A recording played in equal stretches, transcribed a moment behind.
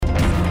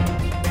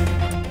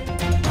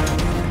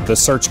The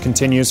search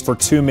continues for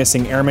 2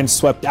 missing airmen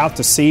swept out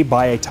to sea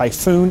by a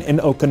typhoon in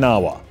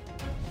Okinawa.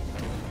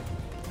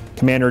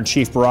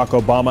 Commander-in-Chief Barack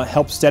Obama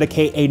helps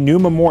dedicate a new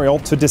memorial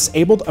to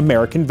disabled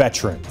American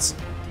veterans.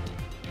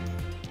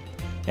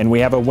 And we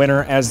have a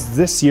winner as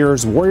this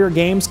year's Warrior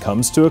Games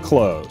comes to a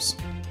close.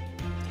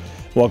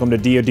 Welcome to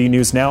DoD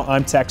News Now.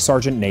 I'm Tech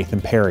Sergeant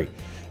Nathan Perry.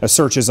 A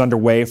search is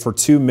underway for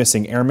 2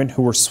 missing airmen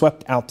who were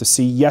swept out to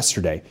sea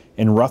yesterday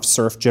in rough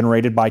surf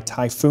generated by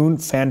Typhoon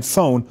Fan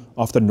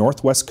off the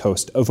northwest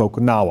coast of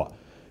Okinawa.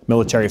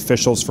 Military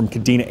officials from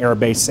Kadena Air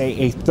Base say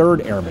a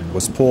 3rd airman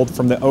was pulled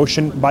from the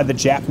ocean by the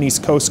Japanese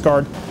Coast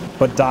Guard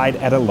but died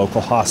at a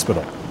local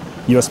hospital.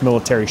 U.S.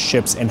 military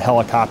ships and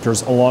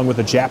helicopters, along with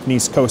the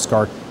Japanese Coast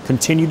Guard,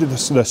 continued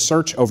the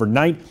search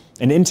overnight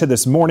and into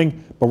this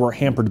morning, but were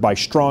hampered by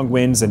strong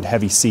winds and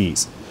heavy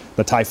seas.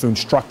 The typhoon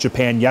struck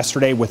Japan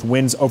yesterday with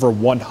winds over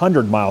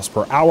 100 miles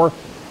per hour.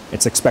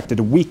 It's expected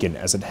to weaken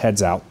as it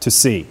heads out to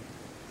sea.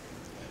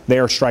 The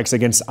airstrikes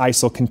against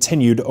ISIL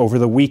continued over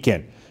the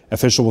weekend.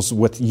 Officials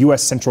with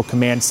U.S. Central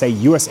Command say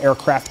U.S.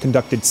 aircraft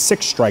conducted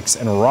 6 strikes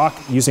in Iraq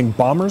using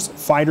bombers,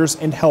 fighters,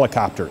 and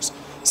helicopters.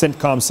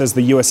 CENTCOM says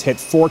the U.S. hit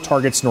 4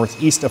 targets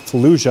northeast of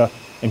Fallujah,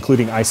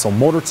 including ISIL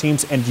mortar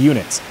teams and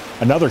units.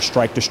 Another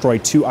strike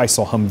destroyed 2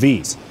 ISIL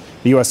Humvees.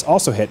 The U.S.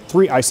 also hit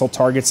 3 ISIL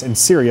targets in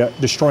Syria,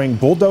 destroying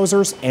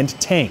bulldozers and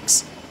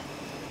tanks.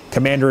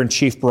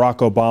 Commander-in-Chief Barack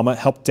Obama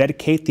helped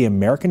dedicate the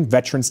American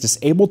Veterans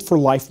Disabled for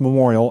Life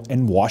Memorial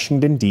in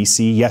Washington,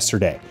 D.C.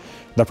 yesterday.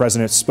 The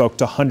president spoke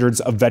to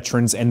hundreds of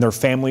veterans and their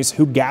families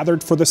who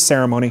gathered for the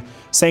ceremony,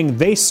 saying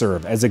they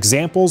serve as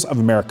examples of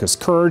America's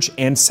courage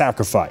and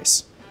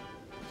sacrifice.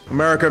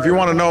 America, if you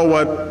want to know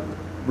what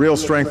real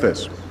strength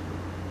is,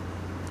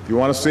 if you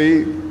want to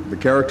see the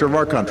character of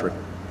our country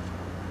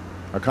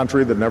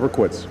that never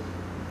quits,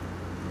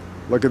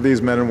 look at these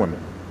men and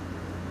women.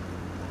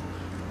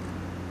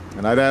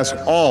 And I'd ask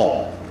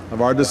all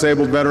of our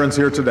disabled veterans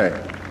here today,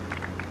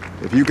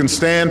 if you can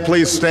stand,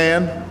 please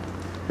stand.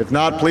 If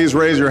not, please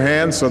raise your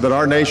hands so that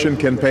our nation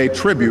can pay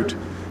tribute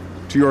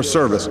to your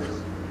service.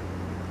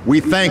 We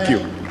thank you.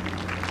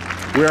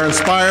 We are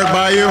inspired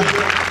by you,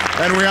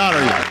 and we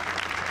honor you.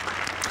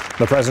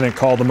 The president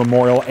called the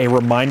memorial a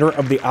reminder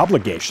of the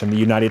obligation the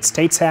United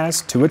States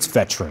has to its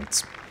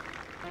veterans.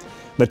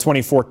 The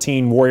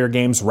 2014 Warrior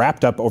Games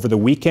wrapped up over the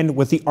weekend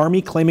with the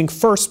Army claiming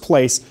first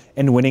place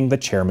and winning the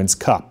Chairman's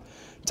Cup.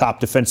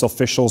 Top defense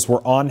officials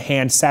were on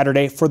hand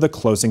Saturday for the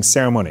closing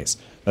ceremonies.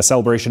 The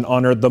celebration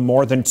honored the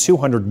more than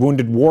 200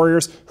 wounded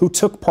warriors who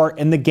took part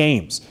in the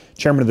games.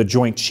 Chairman of the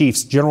Joint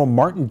Chiefs, General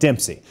Martin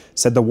Dempsey,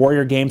 said the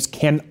Warrior Games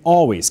can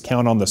always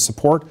count on the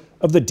support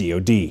of the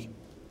DoD.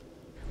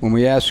 When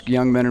we ask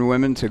young men and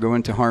women to go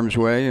into harm's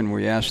way and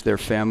we ask their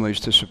families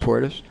to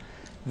support us,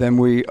 then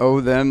we owe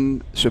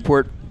them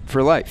support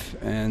for life.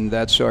 And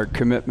that's our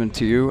commitment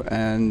to you.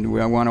 And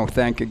I want to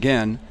thank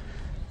again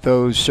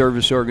those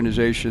service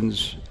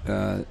organizations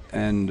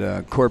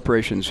and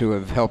corporations who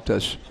have helped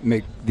us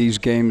make these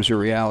games a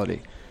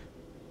reality.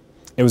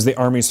 It was the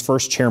Army's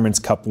first Chairman's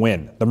Cup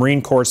win. The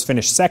Marine Corps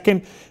finished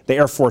 2nd, the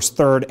Air Force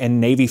 3rd,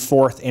 and Navy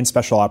 4th, and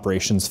Special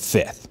Operations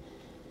 5th.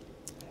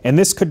 And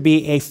this could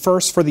be a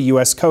first for the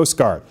U.S. Coast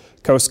Guard.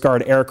 Coast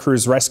Guard air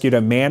crews rescued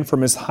a man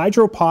from his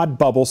hydropod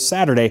bubble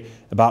Saturday,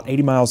 about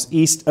 80 miles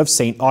east of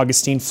St.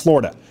 Augustine,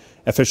 Florida.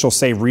 Officials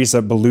say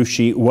Reza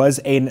Belushi was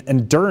an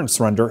endurance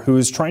runner who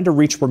was trying to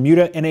reach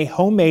Bermuda in a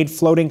homemade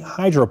floating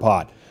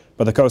hydropod.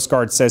 But the Coast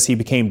Guard says he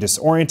became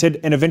disoriented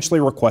and eventually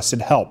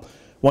requested help.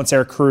 Once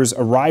air crews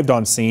arrived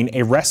on scene,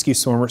 a rescue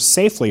swimmer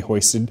safely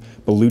hoisted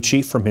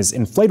Belushi from his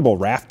inflatable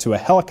raft to a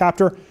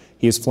helicopter.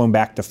 He is flown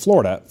back to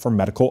Florida for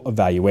medical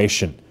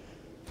evaluation.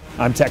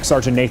 I'm Tech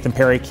Sergeant Nathan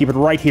Perry. Keep it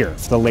right here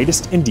for the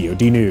latest in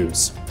DoD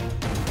News.